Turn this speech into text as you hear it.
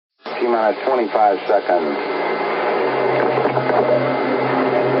T-minus 25 seconds.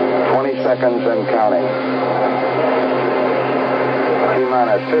 20 seconds and counting.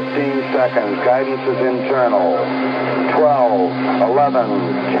 T-minus 15 seconds. Guidance is internal. 12,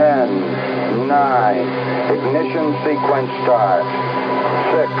 11, 10, 9. Ignition sequence start.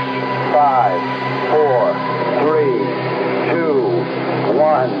 6, 5, 4, 3, 2,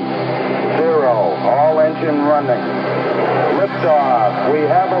 1, 0. All engine running. Liftoff. We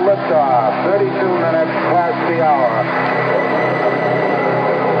have a liftoff. 32 minutes past the hour.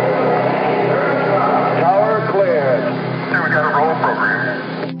 Tower cleared. We got a roll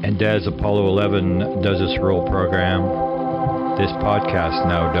program. And as Apollo 11 does its roll program, this podcast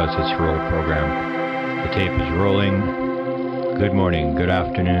now does its roll program. The tape is rolling. Good morning, good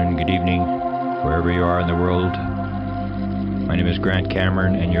afternoon, good evening, wherever you are in the world. My name is Grant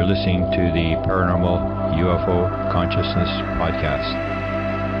Cameron, and you're listening to the Paranormal UFO Consciousness Podcast.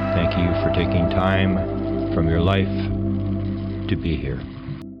 Thank you for taking time from your life to be here.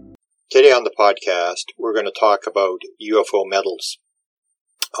 Today on the podcast, we're going to talk about UFO metals.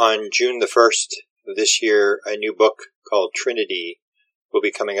 On June the 1st of this year, a new book called Trinity will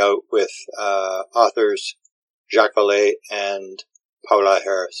be coming out with authors Jacques Vallée and Paula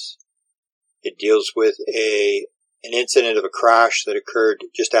Harris. It deals with an incident of a crash that occurred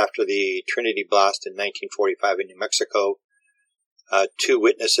just after the Trinity blast in 1945 in New Mexico. 2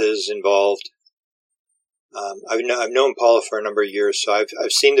 witnesses involved. I've known Paula for a number of years, so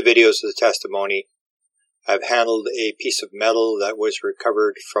I've seen the videos of the testimony. I've handled a piece of metal that was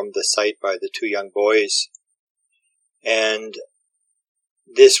recovered from the site by the 2 young boys, and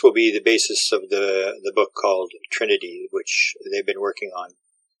this will be the basis of the book called Trinity, which they've been working on.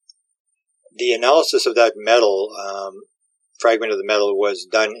 The analysis of that metal, fragment of the metal, was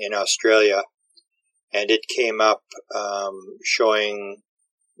done in Australia, and it came up showing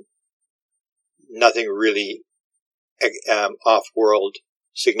nothing really off-world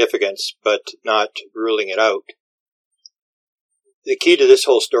significance, but not ruling it out. The key to this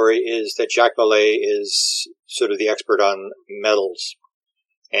whole story is that Jacques Vallée is sort of the expert on metals,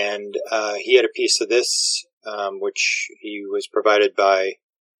 and he had a piece of this, which he was provided by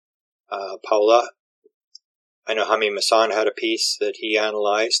Paula. I know Hami Masson had a piece that he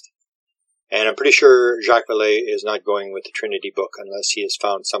analyzed, and I'm pretty sure Jacques Vallée is not going with the Trinity book unless he has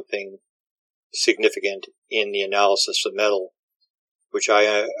found something significant in the analysis of metal, which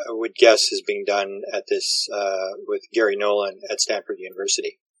I would guess is being done at this with Gary Nolan at Stanford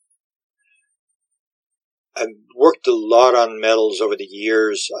University. I've worked a lot on metals over the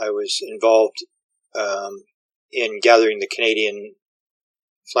years. I was involved in gathering the Canadian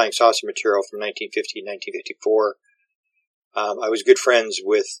flying saucer material from 1950 to 1954. I was good friends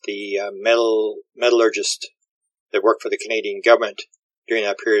with the metallurgist that worked for the Canadian government during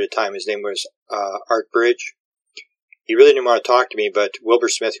that period of time. His name was Art Bridge. He really didn't want to talk to me, but Wilbur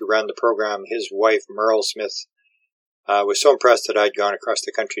Smith, who ran the program, his wife, Merle Smith, was so impressed that I'd gone across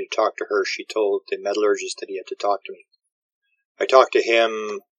the country to talk to her, she told the metallurgist that he had to talk to me. I talked to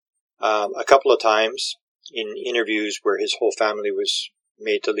him a couple of times in interviews where his whole family was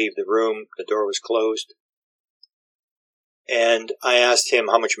made to leave the room. The door was closed. And I asked him,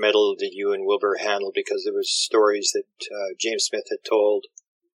 how much metal did you and Wilbur handle? Because there was stories that James Smith had told.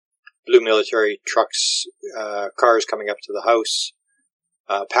 Blue military trucks, cars coming up to the house,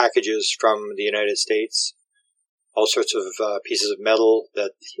 packages from the United States, all sorts of pieces of metal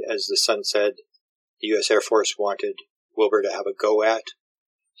that, as the son said, the U.S. Air Force wanted Wilbur to have a go at.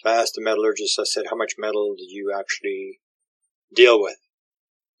 So I asked the metallurgist, I said, how much metal did you actually deal with?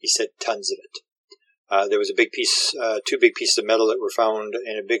 He said, tons of it. There was a big piece, 2 big pieces of metal that were found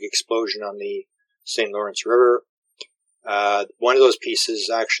in a big explosion on the St. Lawrence River. One of those pieces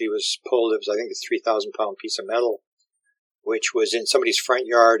actually was pulled. It was, I think, a 3,000-pound piece of metal, which was in somebody's front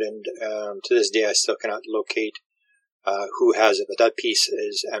yard, and to this day I still cannot locate who has it, but that piece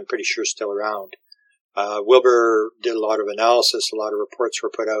is, I'm pretty sure, still around. Wilbur did a lot of analysis, a lot of reports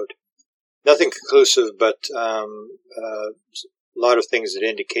were put out. Nothing conclusive, but a lot of things that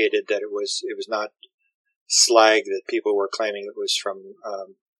indicated that it was not slag that people were claiming it was from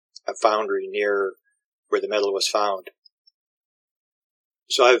a foundry near where the metal was found.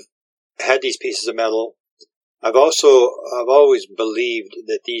 So I've had these pieces of metal. I've always believed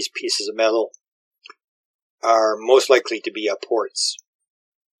that these pieces of metal are most likely to be apports.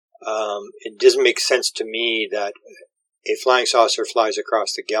 It doesn't make sense to me that a flying saucer flies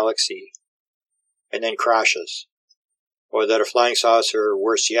across the galaxy and then crashes, or that a flying saucer,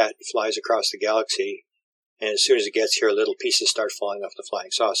 worse yet, flies across the galaxy, and as soon as it gets here, little pieces start falling off the flying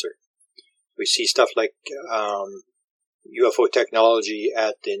saucer. We see stuff like UFO technology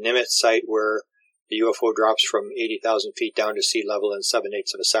at the Nimitz site, where the UFO drops from 80,000 feet down to sea level in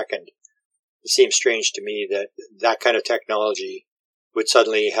 7/8 of a second. It seems strange to me that that kind of technology would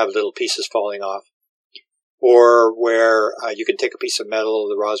suddenly have little pieces falling off. Or where you can take a piece of metal,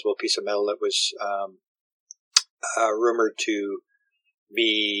 the Roswell piece of metal that was rumored to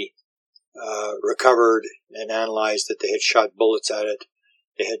be recovered and analyzed, that they had shot bullets at it.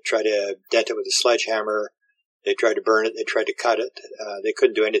 They had tried to dent it with a sledgehammer. They tried to burn it. They tried to cut it. They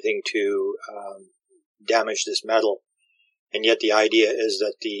couldn't do anything to damage this metal. And yet the idea is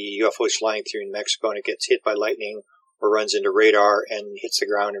that the UFO is flying through New Mexico and it gets hit by lightning or runs into radar and hits the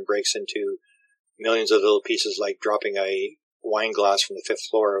ground and breaks into millions of little pieces, like dropping a wine glass from the 5th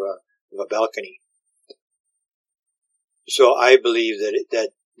floor of a balcony. So I believe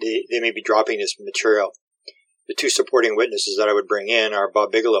that they may be dropping this material. The two supporting witnesses that I would bring in are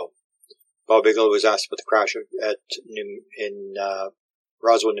Bob Bigelow. Bob Bigelow was asked about the crash in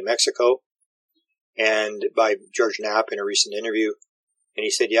Roswell, New Mexico, and by George Knapp in a recent interview. And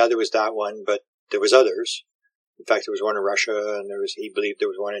he said, yeah, there was that one, but there was others. In fact, there was one in Russia, and he believed there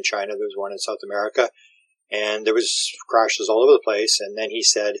was one in China, there was one in South America, and there was crashes all over the place. And then he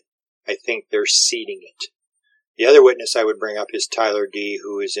said, I think they're seeding it. The other witness I would bring up is Tyler D.,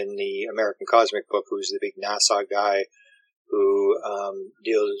 who is in the American Cosmic book, who's the big NASA guy who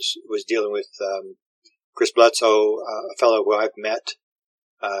was dealing with Chris Bledsoe, a fellow who I've met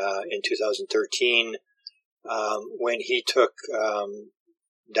in 2013, when he took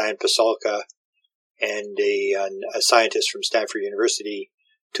Diane Pasulka and a scientist from Stanford University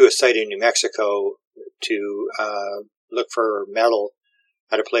to a site in New Mexico to look for metal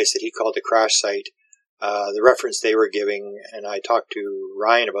at a place that he called the crash site. The reference they were giving, and I talked to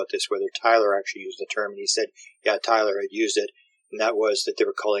Ryan about this, whether Tyler actually used the term, and he said, yeah, Tyler had used it, and that was that they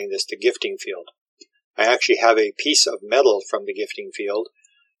were calling this the gifting field. I actually have a piece of metal from the gifting field,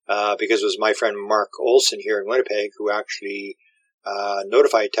 because it was my friend Mark Olson here in Winnipeg who actually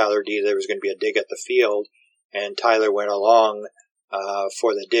notified Tyler D. there was going to be a dig at the field, and Tyler went along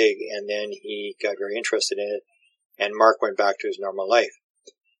for the dig, and then he got very interested in it, and Mark went back to his normal life.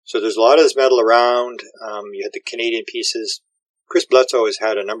 So there's a lot of this metal around. You had the Canadian pieces. Chris Bledsoe has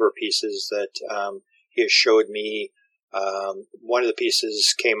had a number of pieces that he has showed me. One of the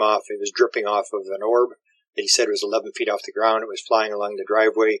pieces came off. It was dripping off of an orb that he said was 11 feet off the ground. It was flying along the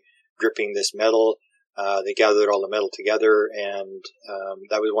driveway, dripping this metal. They gathered all the metal together, and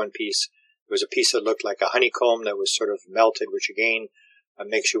that was one piece. There was a piece that looked like a honeycomb that was sort of melted, which again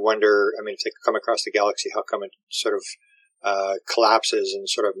makes you wonder, I mean, if they come across the galaxy, how come it sort of collapses and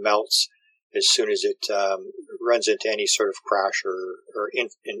sort of melts as soon as it runs into any sort of crash or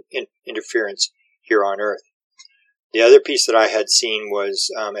interference here on Earth. The other piece that I had seen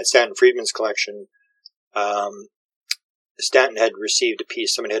was at Stanton Friedman's collection. Stanton had received a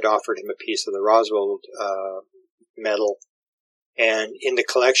piece, someone had offered him a piece of the Roswell metal, and in the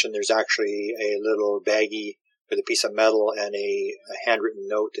collection there's actually a little baggie with a piece of metal and a handwritten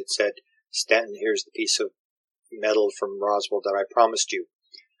note that said, Stanton, here's the piece of metal from Roswell that I promised you.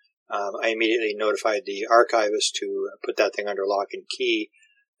 I immediately notified the archivist to put that thing under lock and key,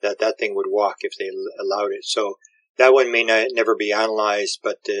 that thing would walk if they allowed it. So that one may never be analyzed,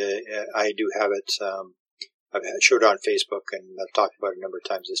 but I do have it. I've showed it on Facebook, and I've talked about it a number of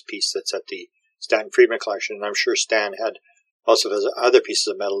times, this piece that's at the Stanton Friedman collection, and I'm sure Stan had also has other pieces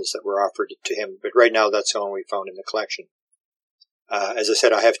of metals that were offered to him, but right now that's the one we found in the collection. As I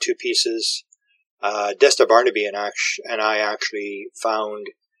said, I have two pieces. Desta Barnaby and I actually found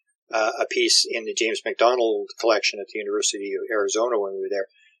a piece in the James McDonald collection at the University of Arizona when we were there.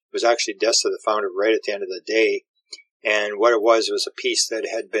 It was actually Desta that found it right at the end of the day. And what it was a piece that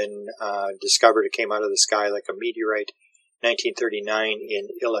had been discovered. It came out of the sky like a meteorite, 1939 in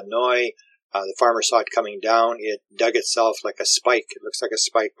Illinois. The farmer saw it coming down. It dug itself like a spike. It looks like a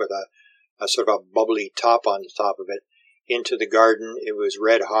spike with a sort of a bubbly top on the top of it into the garden. It was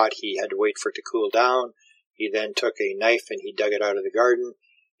red hot. He had to wait for it to cool down. He then took a knife and he dug it out of the garden,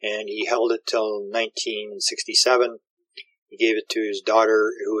 and he held it till 1967. He gave it to his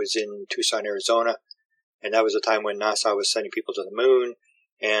daughter, who was in Tucson, Arizona. And that was a time when NASA was sending people to the moon,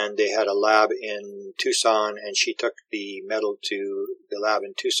 and they had a lab in Tucson, and she took the metal to the lab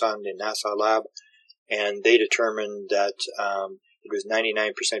in Tucson, the NASA lab, and they determined that it was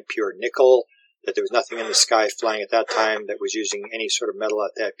 99% pure nickel, that there was nothing in the sky flying at that time that was using any sort of metal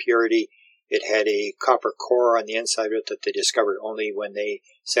at that purity. It had a copper core on the inside of it that they discovered only when they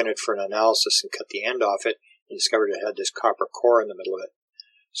sent it for an analysis and cut the end off it, and discovered it had this copper core in the middle of it.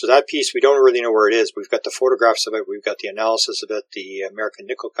 So that piece, we don't really know where it is. We've got the photographs of it. We've got the analysis of it. The American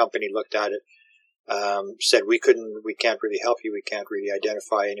Nickel Company looked at it. said we can't really help you. We can't really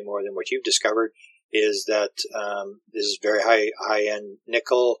identify any more than what you've discovered. Is that this is very high-end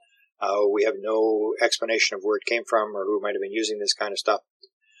nickel. We have no explanation of where it came from or who might have been using this kind of stuff.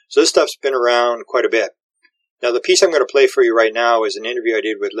 So this stuff's been around quite a bit. Now, the piece I'm going to play for you right now is an interview I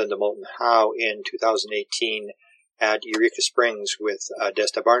did with Linda Howe in 2018 at Eureka Springs with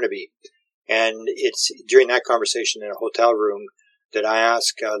Desta Barnaby. And it's during that conversation in a hotel room that I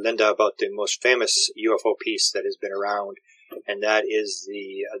asked Linda about the most famous UFO piece that has been around, and that is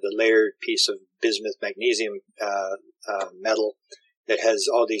the layered piece of bismuth magnesium metal that has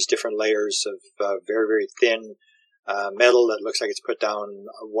all these different layers of very, very thin metal that looks like it's put down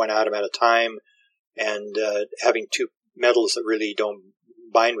one atom at a time, and having two metals that really don't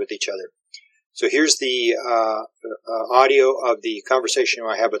bind with each other. So here's the audio of the conversation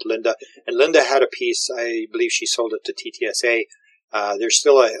I had with Linda. And Linda had a piece, I believe she sold it to TTSA. There's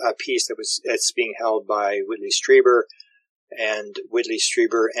still a piece that's being held by Whitley Strieber, and Whitley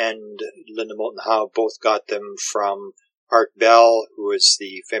Strieber and Linda Moulton Howe both got them from Art Bell, who was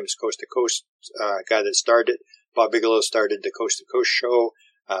the famous Coast to Coast guy that started. Bob Bigelow started the Coast to Coast show.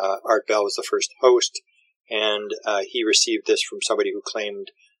 Art Bell was the first host, and he received this from somebody who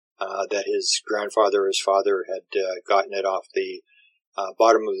claimed that his grandfather or his father had gotten it off the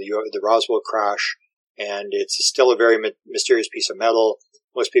bottom of the Roswell crash, and it's still a very mysterious piece of metal.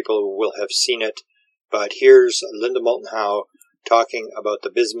 Most people will have seen it, but here's Linda Moulton Howe talking about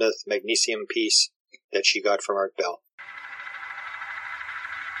the bismuth magnesium piece that she got from Art Bell.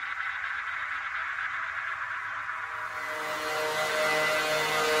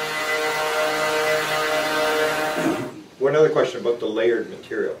 One other question about the layered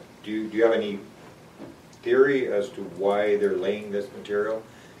material. Do you have any theory as to why they're laying this material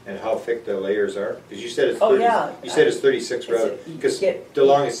and how thick the layers are? Because you said it's 30, you said it's 36 rather. Because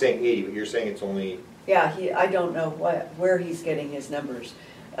DeLong is saying 80, but you're saying it's only. Yeah, I don't know where he's getting his numbers.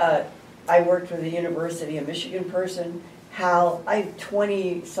 I worked for the University of Michigan person. Hal, I have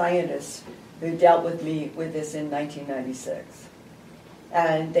 20 scientists who dealt with me with this in 1996,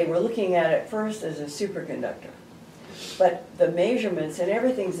 and they were looking at it first as a superconductor. But the measurements and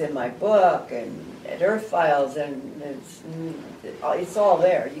everything's in my book and at Earth Files, and it's all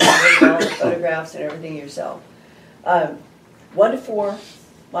there. You can read all the photographs and everything yourself. 1 to 4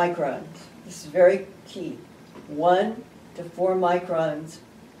 microns. This is very key. 1 to 4 microns.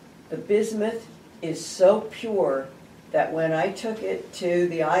 The bismuth is so pure that when I took it to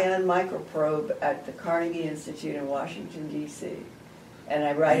the ion microprobe at the Carnegie Institute in Washington, D.C., and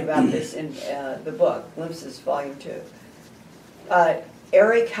I write about this in the book, Glimpses, Volume 2.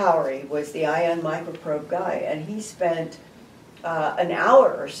 Eric Howry was the ion microprobe guy, and he spent an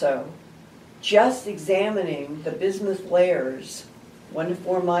hour or so just examining the bismuth layers, 1 to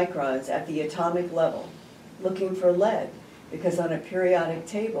 4 microns, at the atomic level, looking for lead, because on a periodic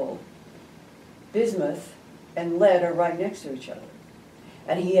table, bismuth and lead are right next to each other.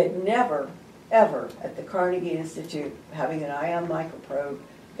 And he had never, ever, at the Carnegie Institute, having an ion microprobe,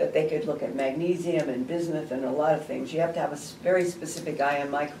 that they could look at magnesium and bismuth and a lot of things. You have to have a very specific ion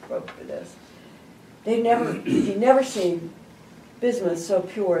microprobe for this. He'd never seen bismuth so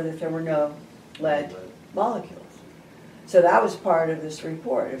pure that there were no lead molecules. So that was part of this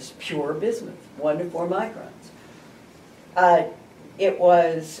report. It was pure bismuth, 1 to 4 microns. It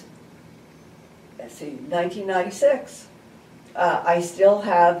was, let's see, 1996. I still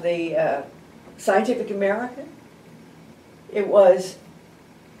have the Scientific American. It was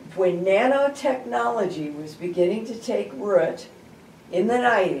when nanotechnology was beginning to take root in the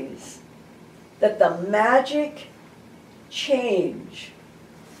 90s, that the magic change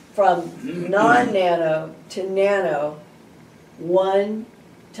from non-nano to nano, 1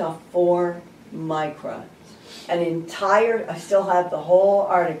 to 4 microns. I still have the whole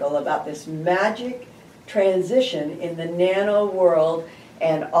article about this magic transition in the nano world,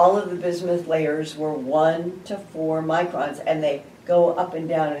 and all of the bismuth layers were 1 to 4 microns, and they go up and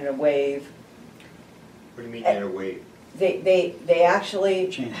down in a wave. What do you mean in a wave? They actually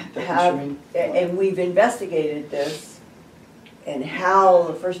have, and we've investigated this, and Hal,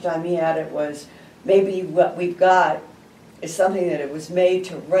 the first time he had it, was maybe what we've got is something that it was made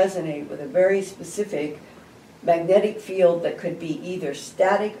to resonate with a very specific magnetic field that could be either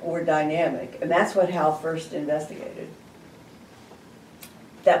static or dynamic, and that's what Hal first investigated.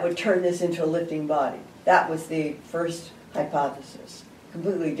 That would turn this into a lifting body. That was the first hypothesis,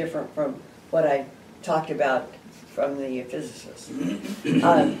 completely different from what I talked about from the physicists.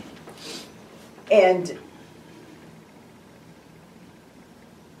 And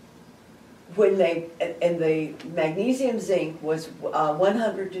when the magnesium zinc was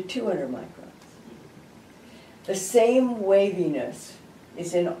 100 to 200 microns. The same waviness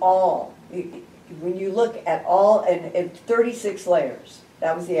is in all. When you look at all, and 36 layers,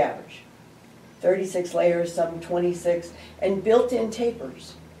 that was the average. 36 layers, some 26, and built-in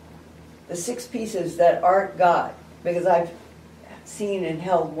tapers. The 6 pieces that Art got, because I've seen and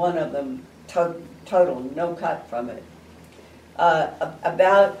held one of them total, no cut from it,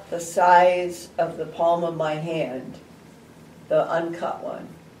 about the size of the palm of my hand, the uncut one,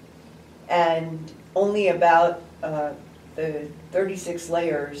 and only about the 36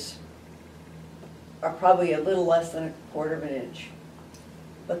 layers are probably a little less than 1/4 of an inch,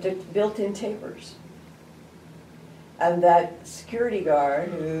 but they're built-in tapers. And that security guard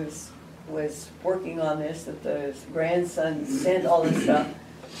who was working on this, that the grandson sent all this stuff,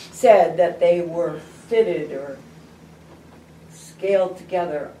 said that they were fitted or scaled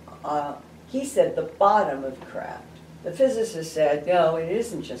together. He said the bottom of the craft. The physicist said, no, it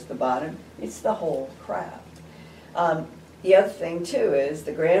isn't just the bottom, it's the whole craft. The other thing, too, is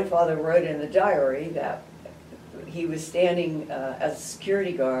the grandfather wrote in the diary that he was standing as a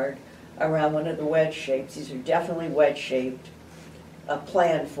security guard around one of the wedge shapes. These are definitely wedge-shaped,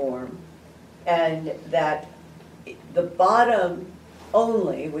 plan form. And that the bottom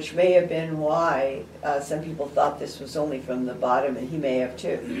only, which may have been why some people thought this was only from the bottom, and he may have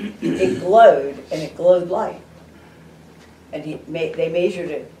too, it glowed, and it glowed light. And they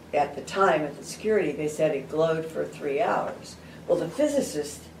measured it at the time at the security. They said it glowed for 3 hours. Well, the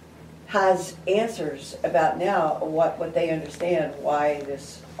physicist has answers about now what they understand, why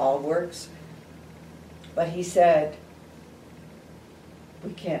this all works. But he said,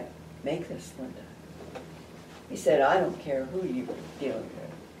 we can't make this, Linda. He said, I don't care who you're dealing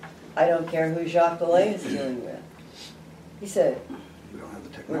with. I don't care who Jacques Vallée is dealing with. He said, We don't have the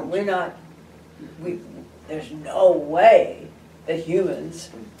technology. there's no way that humans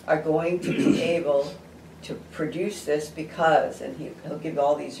are going to be able to produce this because, and he'll give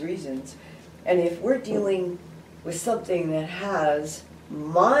all these reasons, and if we're dealing with something that has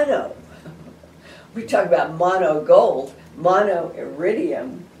mono, we talk about mono gold, mono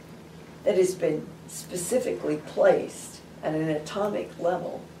iridium, that has been specifically placed at an atomic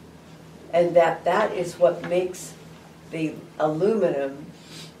level, and that is what makes the aluminum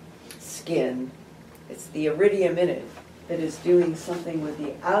skin, it's the iridium in it, that is doing something with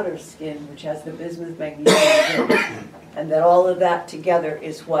the outer skin, which has the bismuth magnesium in it, and that all of that together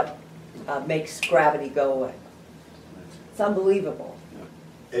is what makes gravity go away. It's unbelievable.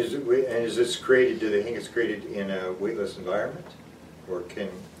 Is this created, do they think it's created in a weightless environment? Or can...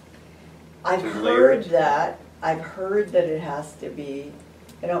 I've heard that it has to be,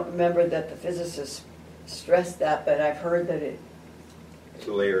 I don't remember that the physicists stressed that, but I've heard that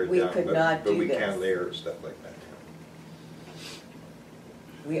to layer it we down, could but, not but do we this. can't layer stuff like that.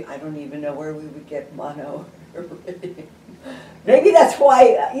 I don't even know where we would get mono iridium. Maybe that's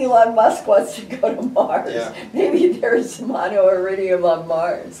why Elon Musk wants to go to Mars. Yeah. Maybe there's mono iridium on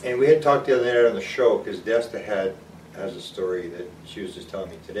Mars. And we had talked the other night on the show, because Desta has a story that she was just telling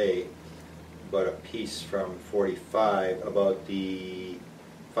me today about a piece from 45 about the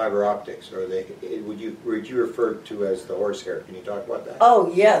fiber optics, or would you refer to as the horsehair? Can you talk about that?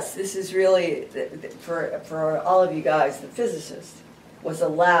 Oh yes, this is really for all of you guys. The physicist was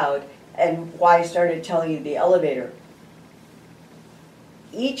allowed, and why I started telling you the elevator.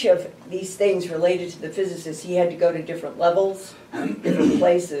 Each of these things related to the physicist, he had to go to different levels, different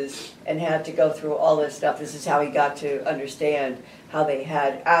places, and had to go through all this stuff. This is how he got to understand how they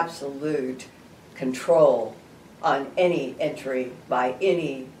had absolute control on any entry by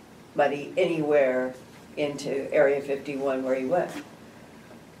anybody anywhere into Area 51 where he went.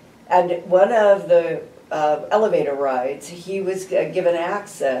 And one of the elevator rides, he was given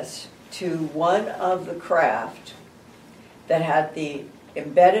access to one of the craft that had the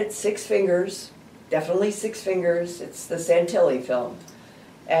embedded 6 fingers, definitely 6 fingers, it's the Santilli film,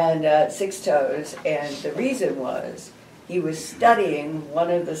 and 6 toes, and the reason was he was studying one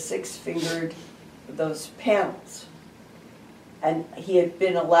of the 6-fingered, those panels, and he had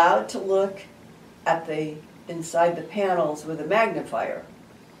been allowed to look at inside the panels with a magnifier,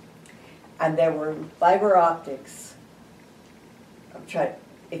 and there were fiber optics.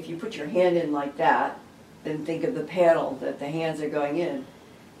 If you put your hand in like that, then think of the panel that the hands are going in,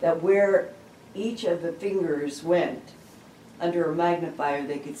 that where each of the fingers went, under a magnifier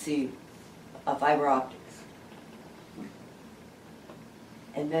they could see a fiber optics.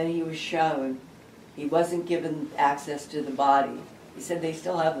 And then he was shown, he wasn't given access to the body. He said they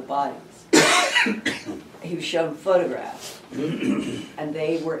still have the bodies. He was shown photographs, and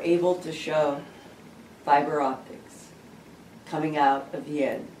they were able to show fiber optics coming out of the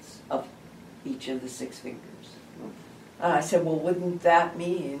ends of each of the 6 fingers. And I said, well, wouldn't that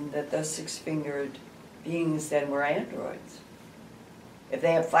mean that those six-fingered beings then were androids? If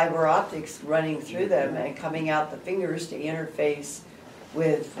they have fiber optics running through them and coming out the fingers to interface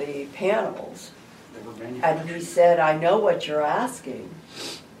with the panels. And he said, I know what you're asking,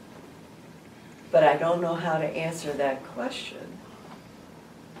 but I don't know how to answer that question.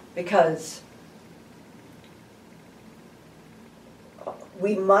 Because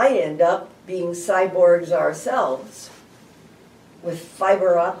we might end up being cyborgs ourselves with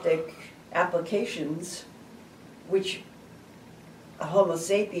fiber optic applications, which a Homo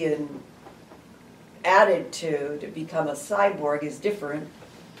sapien added to become a cyborg is different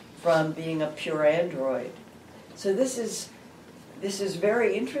from being a pure android. So this is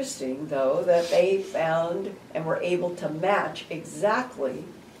very interesting, though, that they found and were able to match exactly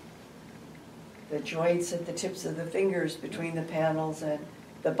the joints at the tips of the fingers between the panels and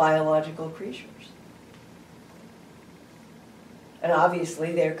the biological creatures. And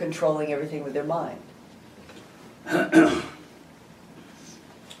obviously they're controlling everything with their mind.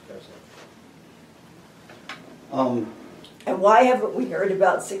 And why haven't we heard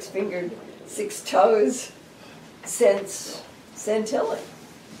about six-fingered, six toes since Centilli?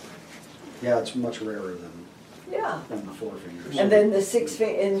 Yeah, it's much rarer than Yeah. the four fingers. And then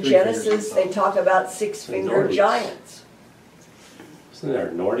the in Genesis, they talk about six-fingered Nordics. giants. Wasn't there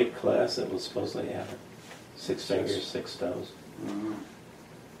a Nordic class that was supposedly have it? 6 fingers, 6 toes. I don't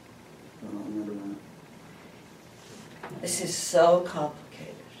remember that. This is so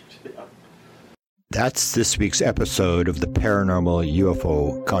complicated. That's this week's episode of the Paranormal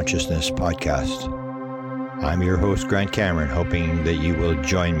UFO Consciousness Podcast. I'm your host, Grant Cameron, hoping that you will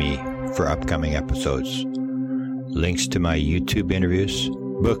join me for upcoming episodes. Links to my YouTube interviews,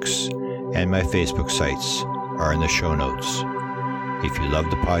 books, and my Facebook sites are in the show notes. If you love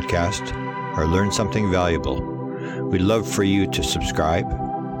the podcast or learned something valuable, we'd love for you to subscribe,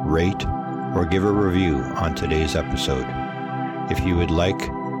 rate, or give a review on today's episode. If you would like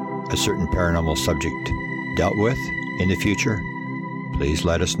a certain paranormal subject dealt with in the future, please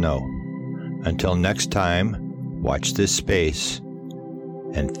let us know. Until next time, watch this space,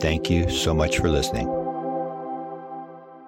 and thank you so much for listening.